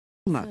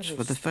much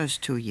for the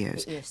first 2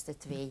 years.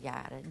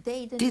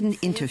 Didn't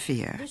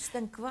interfere.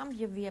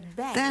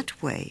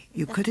 That way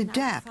you could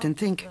adapt and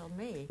think,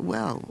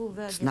 well,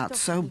 it's not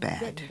so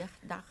bad.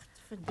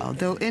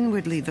 Although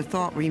inwardly the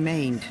thought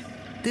remained,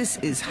 this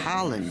is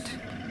Holland.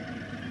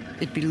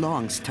 It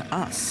belongs to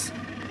us.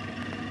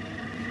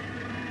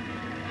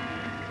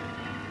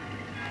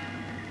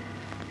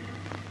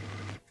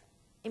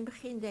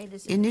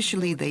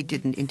 Initially, they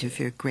didn't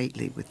interfere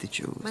greatly with the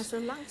Jews,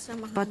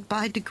 but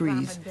by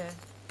degrees,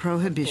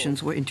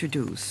 prohibitions were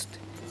introduced.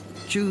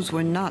 Jews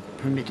were not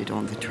permitted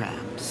on the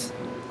trams.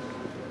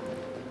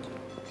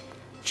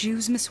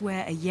 Jews must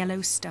wear a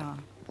yellow star.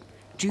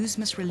 Jews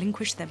must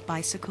relinquish their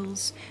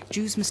bicycles.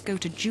 Jews must go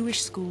to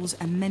Jewish schools,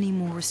 and many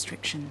more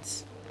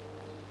restrictions.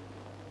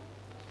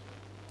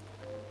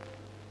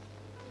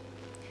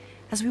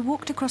 As we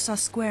walked across our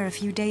square a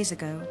few days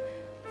ago,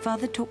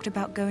 Father talked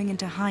about going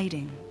into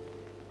hiding.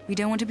 We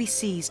don't want to be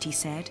seized, he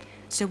said,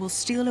 so we'll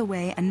steal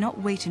away and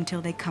not wait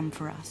until they come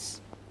for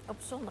us.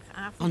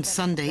 On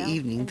Sunday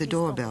evening, the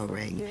doorbell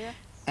rang,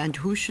 and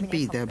who should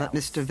be there but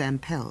Mr. Van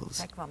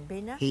Pels?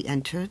 He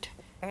entered,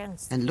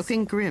 and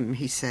looking grim,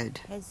 he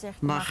said,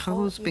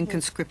 Margot's been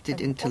conscripted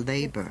into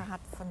labor.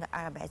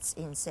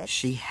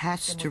 She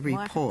has to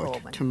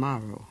report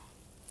tomorrow.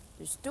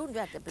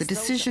 The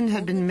decision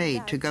had been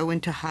made to go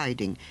into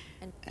hiding,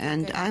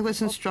 and I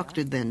was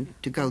instructed then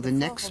to go the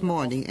next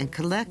morning and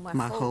collect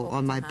Margot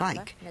on my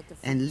bike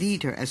and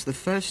lead her as the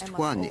first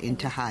one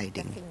into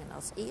hiding.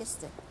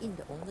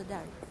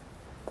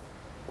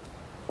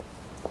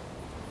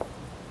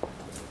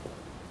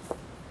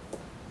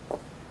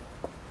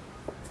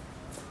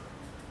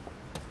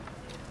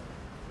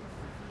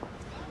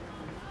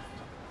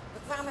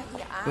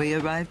 We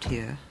arrived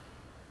here.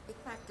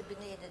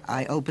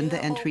 I opened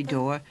the entry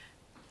door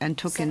and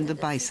took in the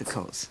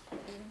bicycles.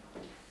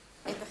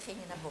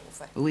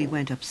 We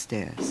went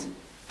upstairs.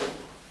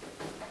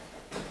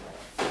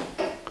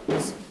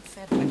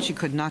 When she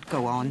could not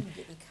go on,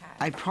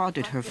 I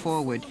prodded her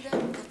forward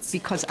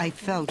because I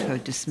felt her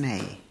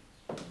dismay.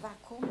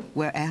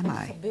 Where am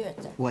I?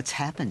 What's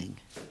happening?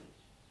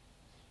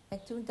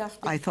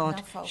 I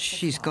thought,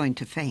 she's going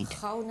to faint.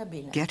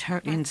 Get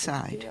her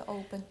inside.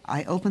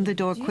 I opened the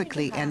door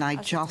quickly and I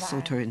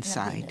jostled her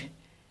inside.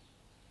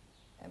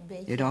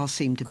 It all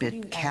seemed a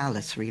bit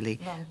callous, really,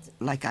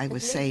 like I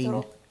was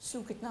saying,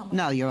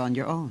 now you're on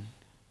your own.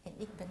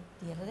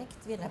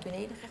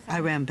 I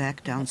ran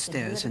back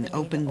downstairs and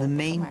opened the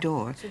main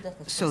door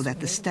so that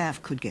the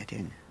staff could get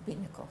in.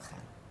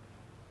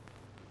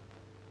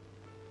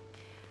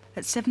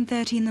 At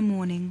 7:30 in the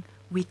morning,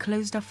 we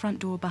closed our front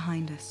door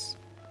behind us.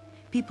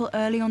 People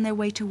early on their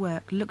way to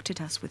work looked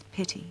at us with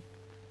pity.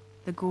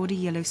 The gaudy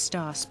yellow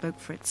star spoke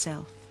for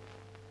itself.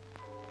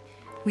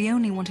 We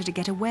only wanted to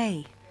get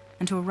away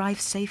and to arrive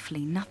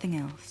safely, nothing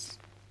else.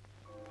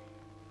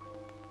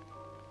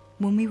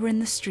 When we were in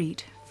the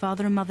street,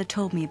 Father and Mother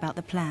told me about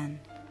the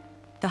plan.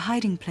 The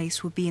hiding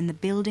place would be in the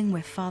building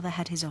where Father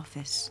had his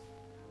office.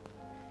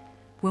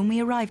 When we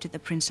arrived at the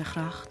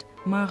Prinsengracht,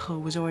 Margot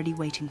was already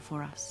waiting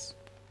for us.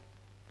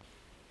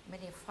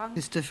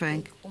 Mr.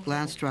 Frank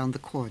glanced round the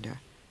corner,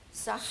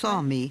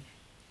 saw me,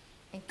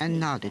 and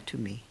nodded to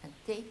me.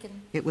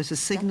 It was a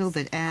signal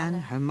that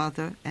Anne, her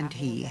mother, and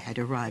he had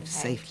arrived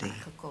safely.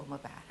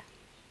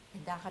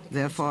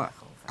 Therefore,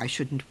 I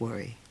shouldn't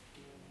worry.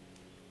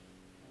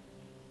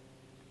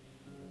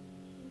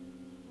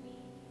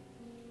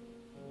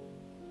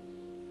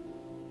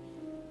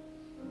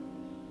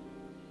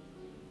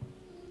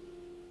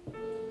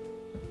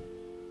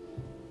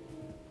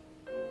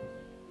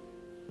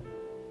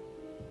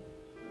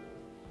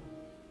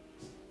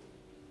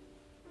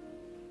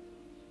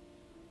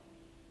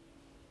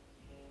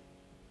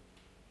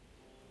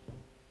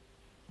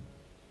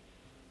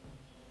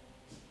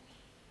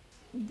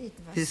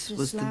 This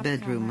was the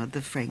bedroom of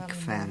the Frank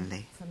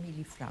family.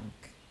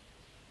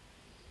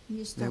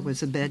 There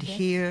was a bed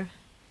here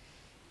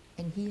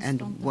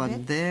and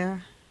one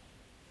there.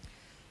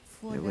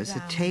 There was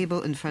a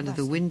table in front of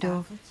the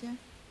window,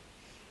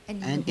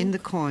 and in the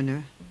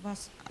corner,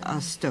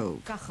 a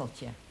stove.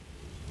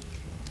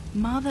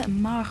 Mother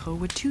and Margot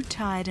were too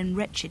tired and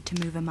wretched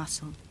to move a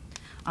muscle.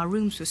 Our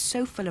rooms were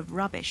so full of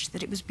rubbish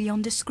that it was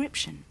beyond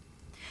description.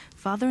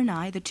 Father and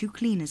I, the two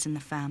cleaners in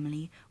the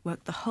family,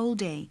 worked the whole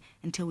day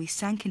until we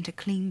sank into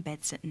clean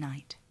beds at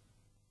night.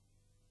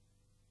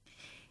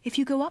 If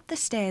you go up the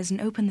stairs and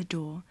open the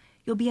door,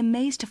 you'll be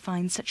amazed to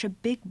find such a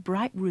big,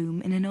 bright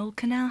room in an old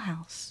canal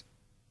house.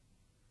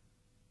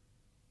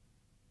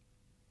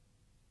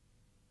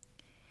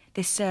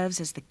 This serves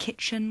as the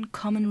kitchen,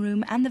 common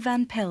room, and the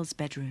Van Pels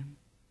bedroom.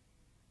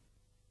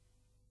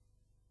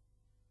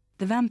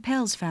 The Van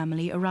Pels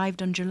family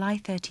arrived on July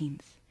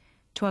 13th.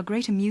 To our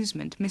great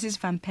amusement, Mrs.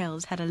 Van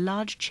Pels had a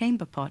large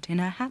chamber pot in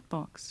her hat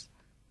box.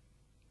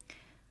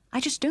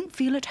 "I just don't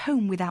feel at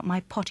home without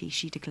my potty,"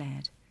 she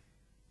declared.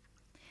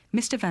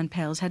 Mr. Van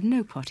Pels had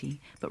no potty,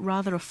 but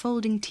rather a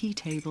folding tea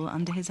table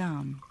under his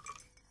arm.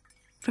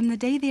 From the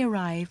day they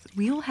arrived,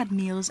 we all had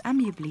meals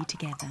amiably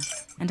together,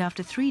 and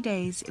after 3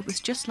 days, it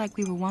was just like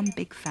we were one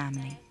big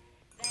family.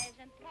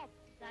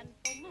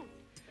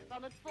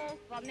 Van het volk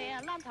van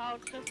Nederland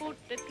houdt ze goed.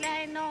 Het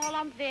kleine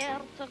Holland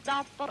weert zich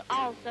dapper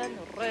als een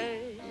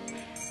reus.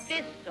 Het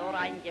is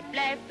oranje,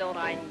 blijft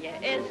oranje,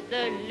 is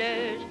de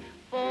leus.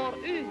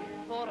 Voor u,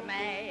 voor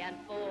mij en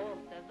voor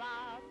de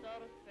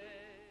watergeus.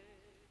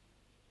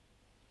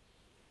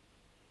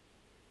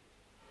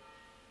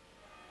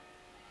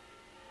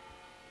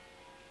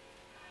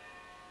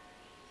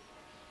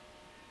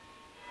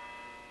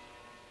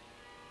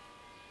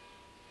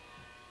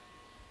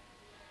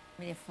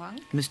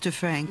 Mr.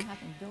 Frank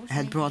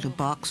had brought a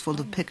box full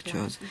of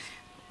pictures,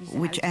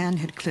 which Anne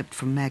had clipped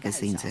from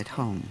magazines at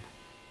home.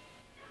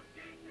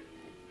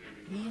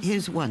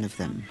 Here's one of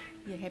them.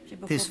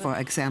 This, for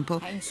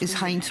example, is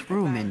Heinz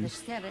Rühmann.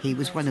 He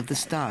was one of the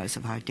stars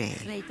of our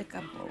day.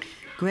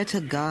 Greta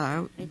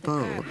Garbo.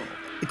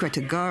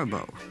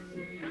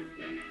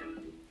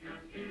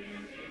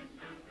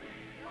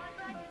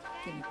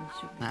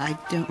 I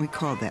don't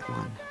recall that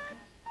one.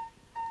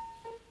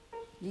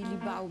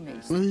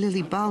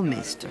 Lily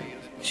Baumeister.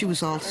 She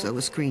was also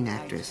a screen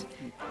actress.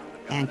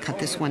 Anne cut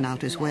this one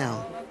out as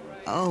well.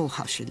 Oh,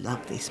 how she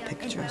loved these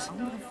pictures.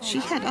 She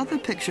had other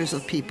pictures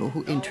of people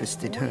who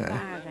interested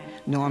her.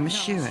 Norma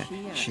Shearer.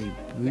 She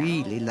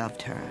really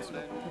loved her.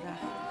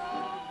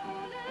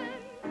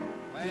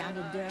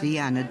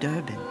 Diana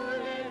Durbin.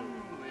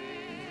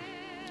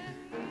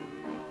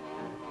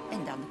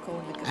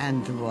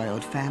 And the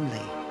royal family.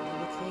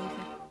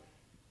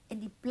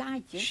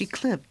 She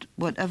clipped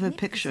whatever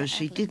pictures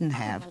she didn't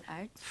have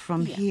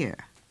from here.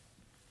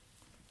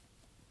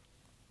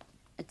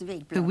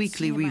 The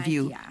weekly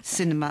review,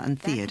 Cinema and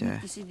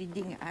Theatre.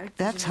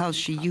 That's how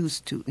she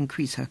used to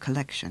increase her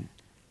collection.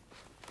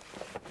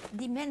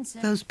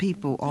 Those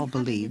people all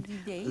believed,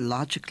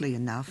 logically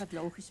enough,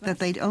 that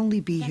they'd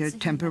only be here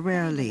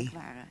temporarily.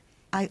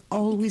 I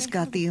always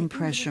got the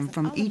impression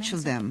from each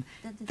of them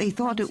they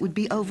thought it would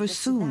be over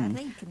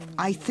soon.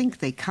 I think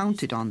they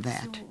counted on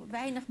that.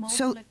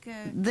 So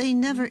they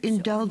never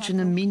indulge in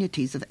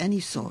amenities of any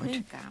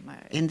sort.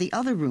 In the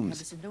other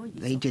rooms,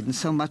 they didn't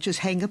so much as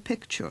hang a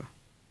picture.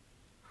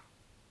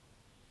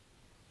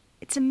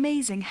 It's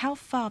amazing how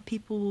far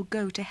people will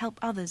go to help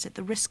others at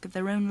the risk of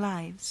their own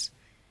lives.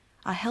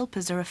 Our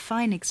helpers are a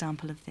fine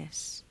example of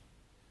this.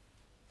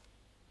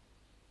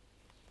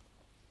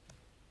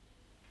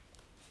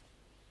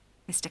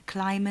 Mr.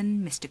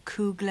 Kleiman, Mr.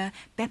 Kugler,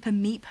 Beppe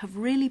Miep have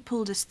really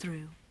pulled us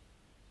through.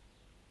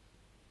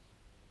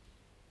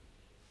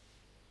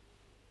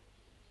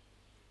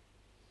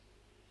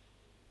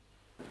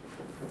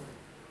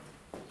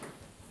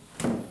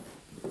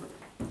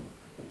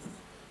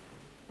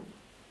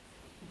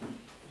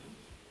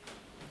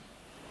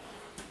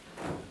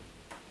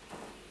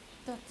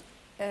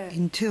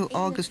 Until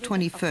August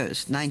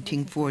 21st,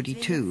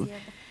 1942,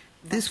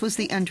 this was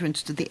the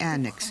entrance to the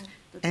annex,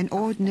 an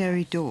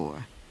ordinary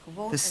door.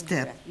 The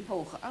step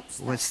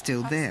was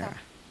still there.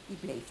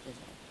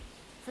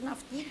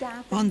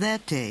 On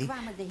that day,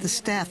 the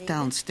staff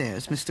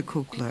downstairs, Mr.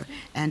 Kugler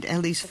and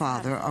Ellie's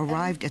father,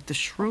 arrived at the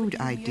shrewd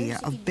idea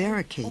of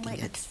barricading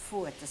it.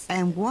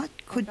 And what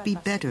could be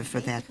better for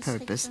that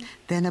purpose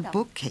than a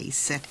bookcase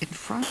set in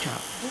front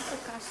of?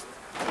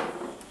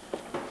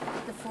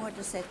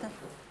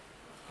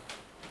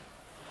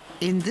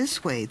 In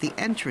this way, the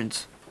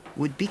entrance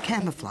would be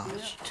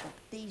camouflaged.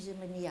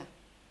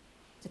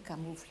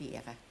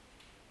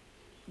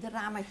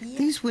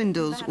 These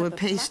windows were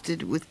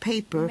pasted with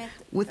paper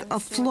with a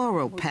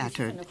floral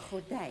pattern,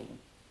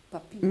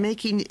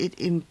 making it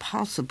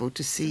impossible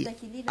to see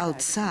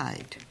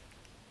outside.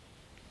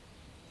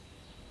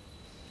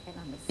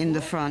 In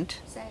the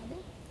front,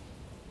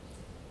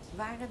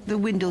 the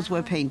windows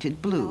were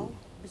painted blue.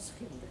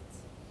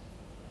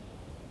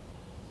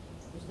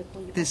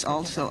 This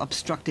also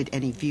obstructed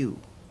any view.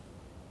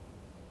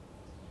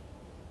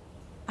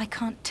 I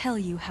can't tell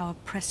you how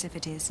oppressive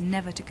it is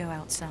never to go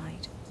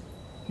outside.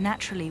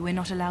 Naturally, we're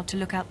not allowed to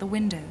look out the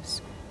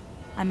windows.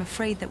 I'm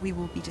afraid that we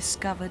will be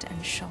discovered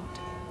and shot.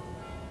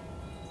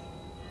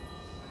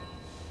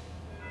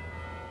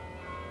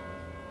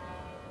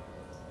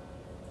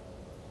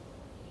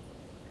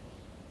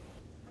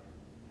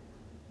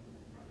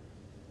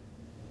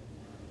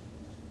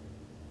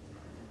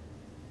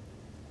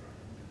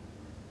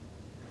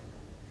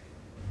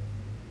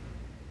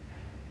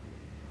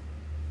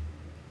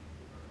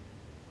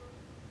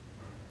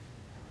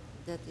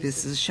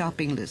 This is a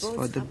shopping list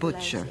for the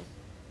butcher.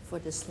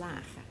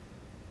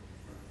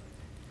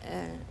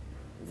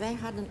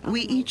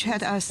 We each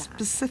had our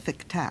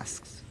specific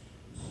tasks.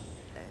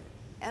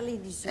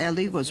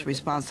 Ellie was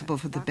responsible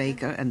for the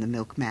baker and the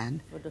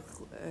milkman.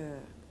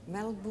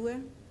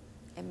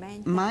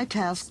 My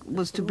task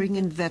was to bring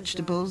in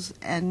vegetables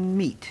and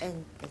meat.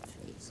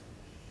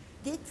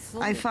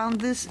 I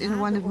found this in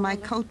one of my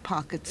coat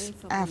pockets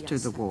after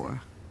the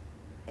war.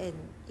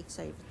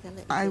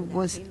 I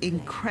was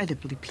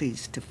incredibly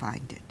pleased to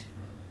find it.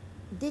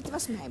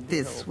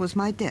 This was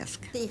my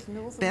desk.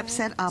 Bep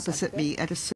sat opposite me at a